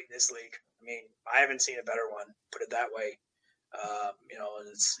heavyweight in this league. I mean, I haven't seen a better one, put it that way. You know,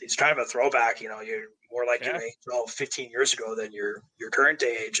 it's kind of a throwback. You know, you're more like your AHL 15 years ago than your current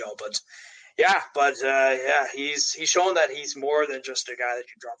day AHL. But yeah, he's shown that he's more than just a guy that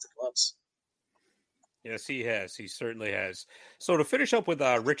can drop the gloves. Yes, he has. He certainly has. So to finish up with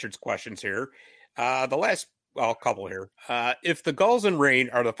Richard's questions here, the last couple here. If the Gulls and Reign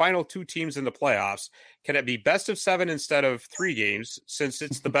are the final 2 teams in the playoffs, can it be best of 7 instead of 3 games, since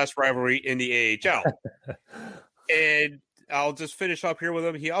it's the best rivalry in the AHL? And I'll just finish up here with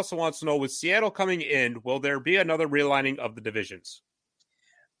him. He also wants to know, with Seattle coming in, will there be another realigning of the divisions?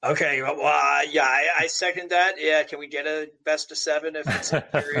 Okay, well, yeah, I second that. Yeah, can we get a best of 7 if it's in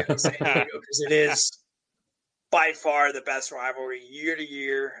period of San Diego? Because it is by far the best rivalry year to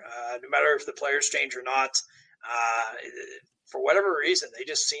year, no matter if the players change or not. For whatever reason, they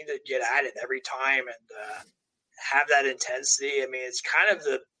just seem to get at it every time and have that intensity. I mean, it's kind of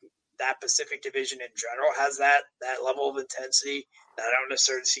that Pacific Division in general has that level of intensity that I don't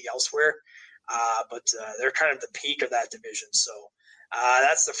necessarily see elsewhere. But they're kind of the peak of that division. So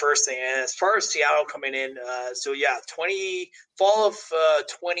that's the first thing. And as far as Seattle coming in, so yeah, fall of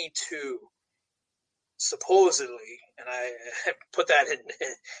 22, supposedly, and I put that in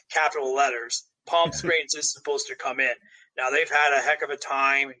capital letters, Palm Springs is supposed to come in. Now, they've had a heck of a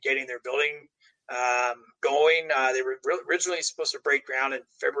time getting their building going. They were originally supposed to break ground in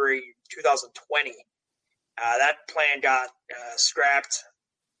February 2020. That plan got scrapped.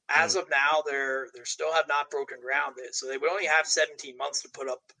 As of now, they still have not broken ground. So they would only have 17 months to put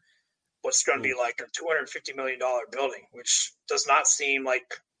up what's going to be like a $250 million building, which does not seem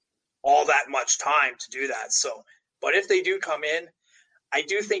like all that much time to do that. So, but if they do come in, I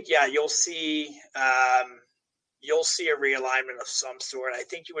do think, yeah, you'll see a realignment of some sort. I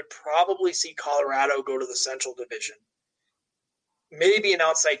think you would probably see Colorado go to the Central Division. Maybe an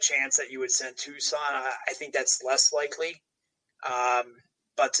outside chance that you would send Tucson. I think that's less likely.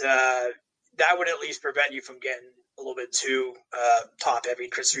 But that would at least prevent you from getting a little bit too top heavy,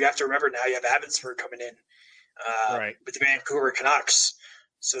 because you have to remember now you have Abbotsford coming in with the Vancouver Canucks.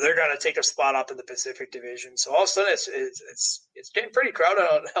 So they're going to take a spot up in the Pacific Division. So all of a sudden it's getting pretty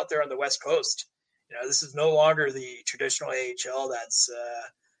crowded out there on the West Coast. You know, this is no longer the traditional AHL that's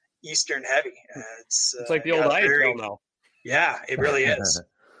Eastern heavy. It's like the old IHL now. Yeah, it really is.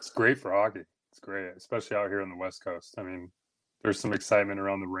 It's great for hockey. It's great, especially out here on the West Coast. I mean, there's some excitement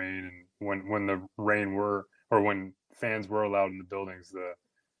around the Reign, and when the Reign when fans were allowed in the buildings, the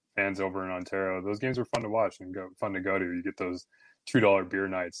fans over in Ontario, those games were fun to watch and fun to go to. You get those $2 beer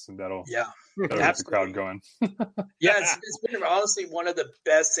nights, and that'll get the crowd going. Yeah, it's been honestly one of the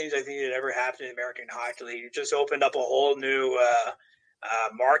best things I think that ever happened in the American Hockey League. It just opened up a whole new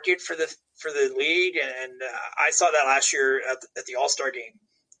market for the league, and I saw that last year at the All-Star game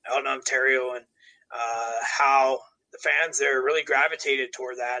out in Ontario, and how the fans there really gravitated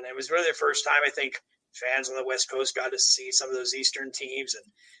toward that. And it was really the first time I think fans on the West Coast got to see some of those Eastern teams, and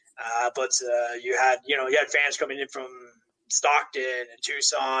but you had fans coming in from Stockton and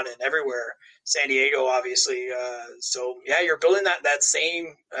Tucson and everywhere, San Diego, obviously. So yeah, you're building that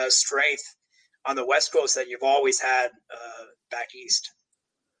same strength on the West Coast that you've always had back east.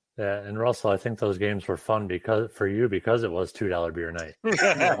 Yeah, and Russell, I think those games were fun because it was $2 beer night.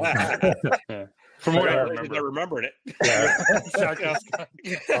 From what I remembered it. Yeah. As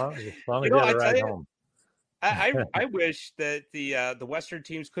long as you had a ride home. I wish that the Western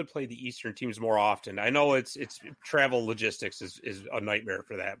teams could play the Eastern teams more often. I know it's travel logistics is a nightmare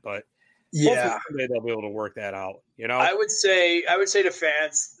for that, but yeah, someday they'll be able to work that out. You know, I would say to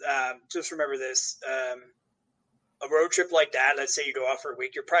fans, just remember this: a road trip like that. Let's say you go out for a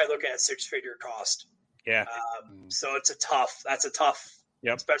week, you're probably looking at 6-figure cost. Yeah. So that's a tough.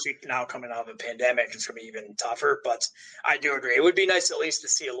 Yep. Especially now coming out of a pandemic, it's going to be even tougher. But I do agree. It would be nice at least to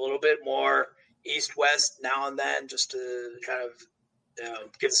see a little bit more East-West now and then, just to kind of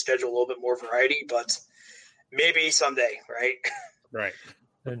give the schedule a little bit more variety. But maybe someday, right? Right.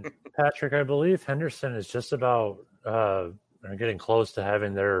 And Patrick, I believe Henderson is just about getting close to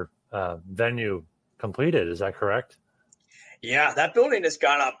having their venue completed. Is that correct? Yeah, that building has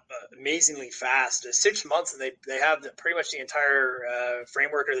gone up amazingly fast. 6 months, and they have pretty much the entire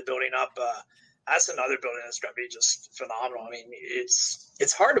framework of the building up. That's another building that's going to be just phenomenal. I mean,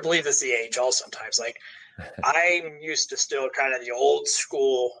 it's hard to believe it's the AHL sometimes. Like, I'm used to still kind of the old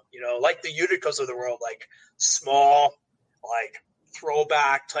school, like the Uticas of the world, like small, like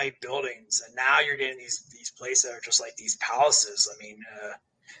throwback type buildings. And now you're getting these places that are just like these palaces. I mean,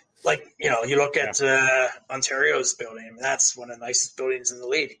 you look at Ontario's building. I mean, that's one of the nicest buildings in the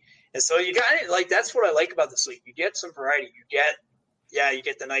league. And so you got it. That's what I like about this league. You get some variety. You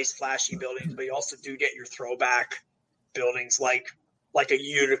get the nice flashy buildings, but you also do get your throwback buildings like a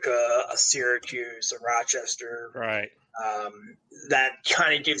Utica, a Syracuse, a Rochester. Right. That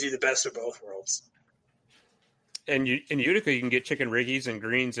kind of gives you the best of both worlds. And in Utica, you can get chicken riggies and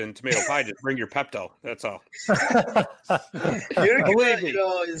greens and tomato pie. Just bring your Pepto. That's all. Utica,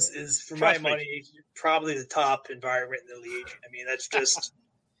 is for my money, probably the top environment in the league. I mean, that's just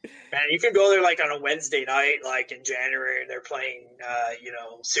man. You can go there like on a Wednesday night, like in January, and they're playing,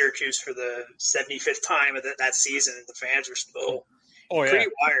 Syracuse for the 75th time of that season, and the fans are still pretty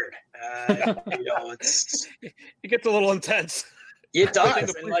wired. It gets a little intense. It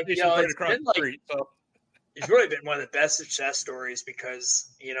does. And it's really been one of the best success stories because,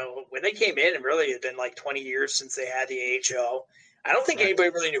 when they came in, and really it had been like 20 years since they had the AHL. I don't think anybody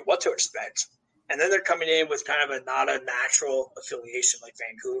really knew what to expect. And then they're coming in with kind of not a natural affiliation like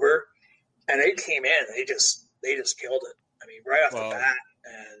Vancouver. And they came in, they just killed it. I mean, right off the bat.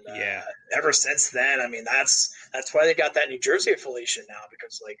 And ever since then, I mean, that's why they got that New Jersey affiliation now,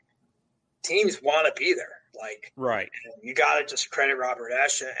 because like teams want to be there. Like, right. You got to just credit Robert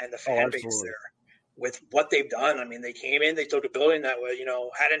Esche and the fan base there with what they've done. I mean, they came in, they took a building that was,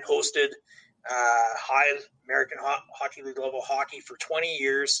 hadn't hosted high American Hockey League level hockey for 20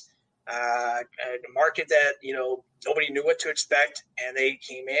 years, a market that, nobody knew what to expect. And they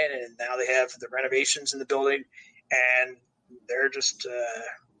came in, and now they have the renovations in the building, and they're just,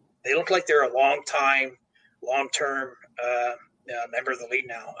 they look like they're a long-term member of the league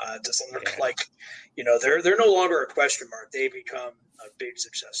now. It doesn't look like, they're no longer a question mark. They become a big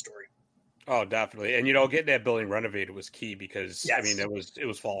success story. Oh, definitely. And, getting that building renovated was key because, I mean, it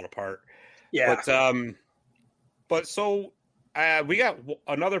was falling apart. Yeah. But so we got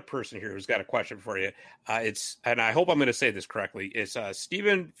another person here who's got a question for you. And I hope I'm going to say this correctly. It's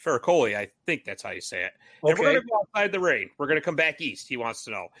Stephen Ferracoli. I think that's how you say it. Okay. And we're going to go outside the rain. We're going to come back east. He wants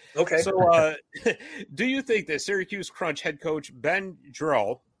to know. Okay. So do you think that Syracuse Crunch head coach Ben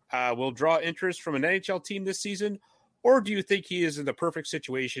Drew will draw interest from an NHL team this season? Or do you think he is in the perfect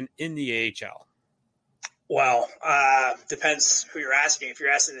situation in the AHL? Well, depends who you're asking. If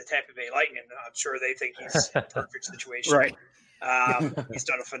you're asking the Tampa Bay Lightning, I'm sure they think he's in a perfect situation. Right. He's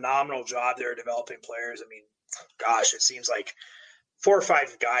done a phenomenal job there developing players. I mean, gosh, it seems like 4 or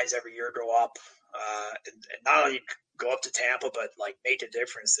 5 guys every year go up and not only go up to Tampa, but like make a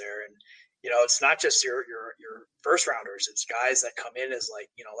difference there. And, it's not just your first rounders. It's guys that come in as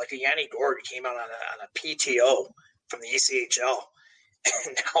like a Yanni Gourde who came out on a PTO from the ECHL.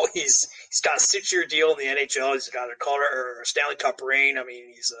 And now he's got a 6-year deal in the NHL. He's got a Stanley Cup ring. I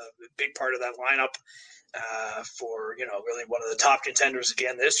mean, he's a big part of that lineup for, really one of the top contenders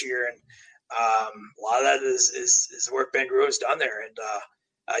again this year. And a lot of that is the work Ben Grew has done there. And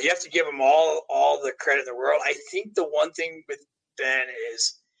you have to give him all the credit in the world. I think the one thing with Ben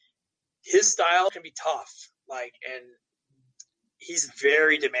is his style can be tough. And he's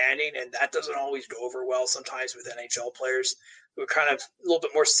very demanding, and that doesn't always go over well sometimes with NHL players who are kind of a little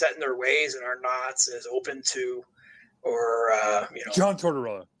bit more set in their ways and are not as open to, John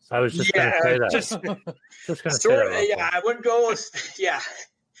Tortorella. I was just going to say that. Just going to say that. Yeah, I wouldn't go as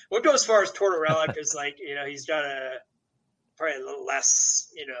far as Tortorella because, he's got probably a little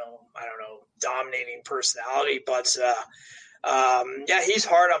less, dominating personality. But, he's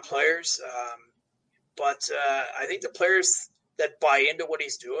hard on players. But I think the players that buy into what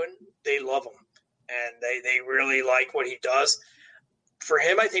he's doing, they love him. And they really like what he does. For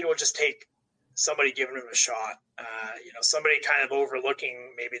him, I think it will just take somebody giving him a shot. Somebody kind of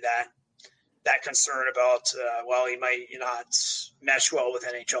overlooking maybe that concern about, he might not mesh well with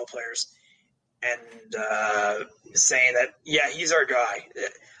NHL players. And saying that, he's our guy.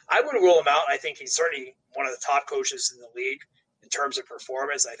 I wouldn't rule him out. I think he's certainly one of the top coaches in the league in terms of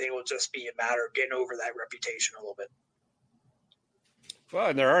performance. I think it will just be a matter of getting over that reputation a little bit. Well,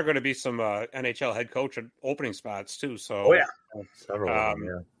 and there are going to be some NHL head coach opening spots too. So, several of them,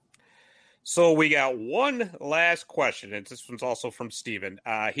 yeah. So we got one last question, and this one's also from Steven.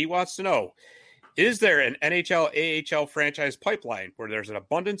 He wants to know, is there an NHL, AHL franchise pipeline where there's an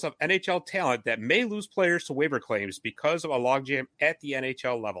abundance of NHL talent that may lose players to waiver claims because of a logjam at the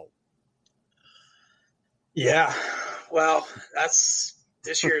NHL level? Yeah, well,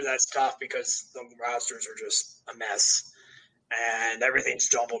 this year that's tough because the rosters are just a mess. And everything's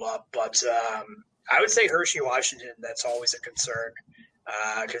jumbled up. But I would say Hershey, Washington, that's always a concern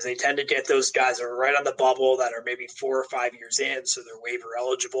because they tend to get those guys that are right on the bubble that are maybe 4 or 5 years in, so they're waiver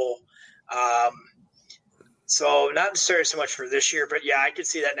eligible. So not necessarily so much for this year, but, I could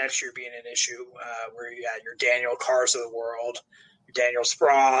see that next year being an issue where you got your Daniel Cars of the world, your Daniel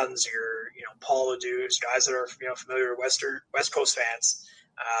Sprons, your Paul LaDuce, guys that are familiar with West Coast fans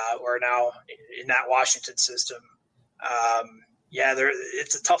who are now in that Washington system.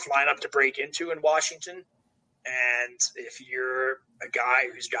 It's a tough lineup to break into in Washington. And if you're a guy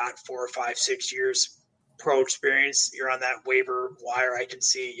who's got 4 or 5, 6 years pro experience, you're on that waiver wire. I can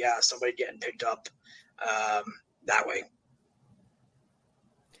see, somebody getting picked up that way.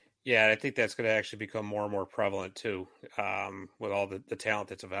 Yeah, I think that's going to actually become more and more prevalent too, with all the talent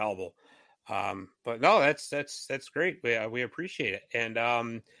that's available. But no, that's great. We appreciate it.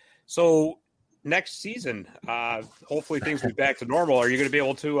 And so next season, hopefully things will be back to normal. Are you going to be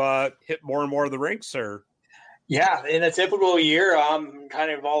able to hit more and more of the rinks, or? Yeah, in a typical year, I'm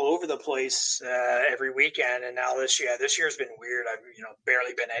kind of all over the place every weekend. And now this year's been weird. I've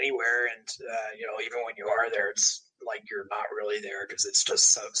barely been anywhere, and even when you are there, it's like you're not really there because it's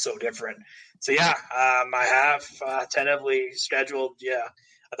just so different. So I have tentatively scheduled.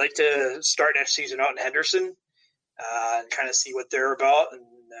 I'd like to start next season out in Henderson and kind of see what they're about and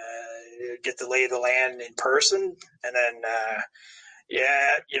get the lay of the land in person, and then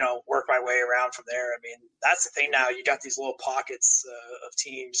work my way around from there. I mean, that's the thing now. You got these little pockets of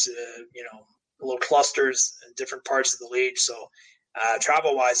teams, little clusters in different parts of the league. So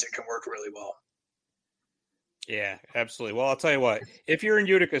travel-wise, it can work really well. Yeah, absolutely. Well, I'll tell you what. If you're in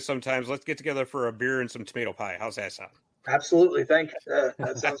Utica sometimes, let's get together for a beer and some tomato pie. How's that sound? Absolutely. Thanks.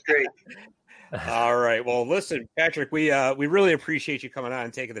 That sounds great. All right. Well, listen, Patrick, we really appreciate you coming on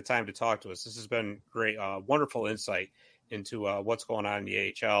and taking the time to talk to us. This has been great. Wonderful insight into what's going on in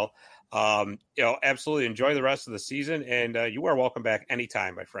the AHL. Absolutely enjoy the rest of the season, and you are welcome back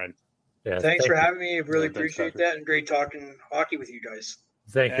anytime, my friend. Yeah, thanks for having me. I really appreciate that, and great talking hockey with you guys.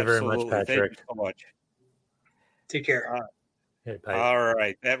 Thank you very much, Patrick. Thank you so much. Take care. All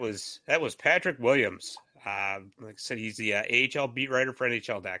right. That was Patrick Williams. Like I said, he's the AHL beat writer for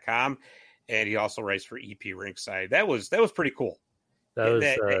NHL.com, and he also writes for EP Rinkside. That was pretty cool.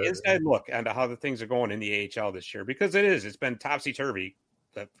 That inside look into how the things are going in the AHL this year, because it's been topsy-turvy,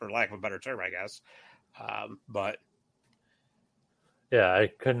 for lack of a better term, I guess. But yeah, I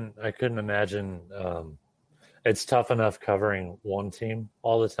couldn't imagine. It's tough enough covering one team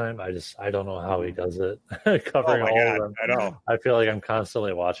all the time. I don't know how he does it. Covering all of them. I know. I feel like I'm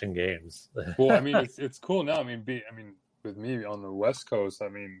constantly watching games. Well, I mean, it's cool now. I mean, with me on the West Coast, I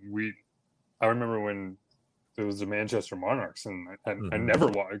remember when there was the Manchester Monarchs, and I never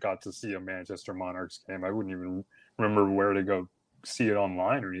got to see a Manchester Monarchs game. I wouldn't even remember where to go see it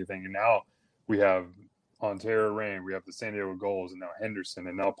online or anything. And now we have Ontario Reign, we have the San Diego Gulls, and now Henderson,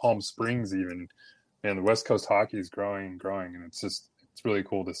 and now Palm Springs even. And the West Coast hockey is growing, and it's really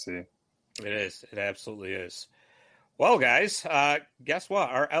cool to see. It is. It absolutely is. Well, guys, guess what?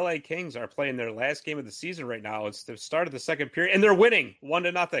 Our LA Kings are playing their last game of the season right now. It's the start of the second period, and they're winning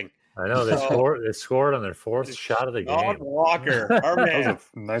 1-0. I know they scored on their fourth shot of the game. Walker, our man. That was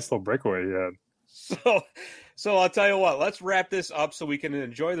a nice little breakaway he had. So I'll tell you what. Let's wrap this up so we can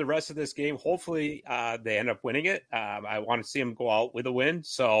enjoy the rest of this game. Hopefully, they end up winning it. I want to see them go out with a win.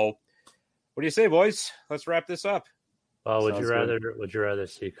 So, what do you say, boys? Let's wrap this up. Well, would you rather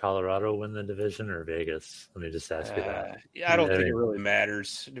see Colorado win the division or Vegas? Let me just ask you that. Yeah, I don't think it really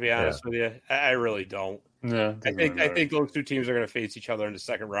matters, to be honest with you. I really don't. Yeah, I think those two teams are going to face each other in the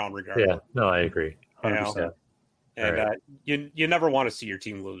second round, regardless. Yeah, no, I agree. 100%. You know? And you never want to see your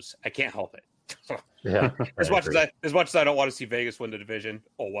team lose. I can't help it. Yeah, as much as I don't want to see Vegas win the division.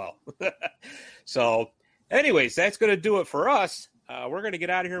 Oh well. So, anyways, that's going to do it for us. We're going to get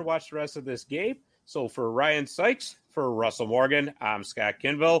out of here and watch the rest of this game. So for Ryan Sykes, for Russell Morgan, I'm Scott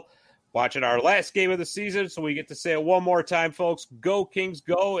Kinville, watching our last game of the season. So we get to say it one more time, folks. Go Kings,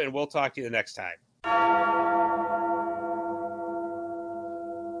 go, and we'll talk to you the next time.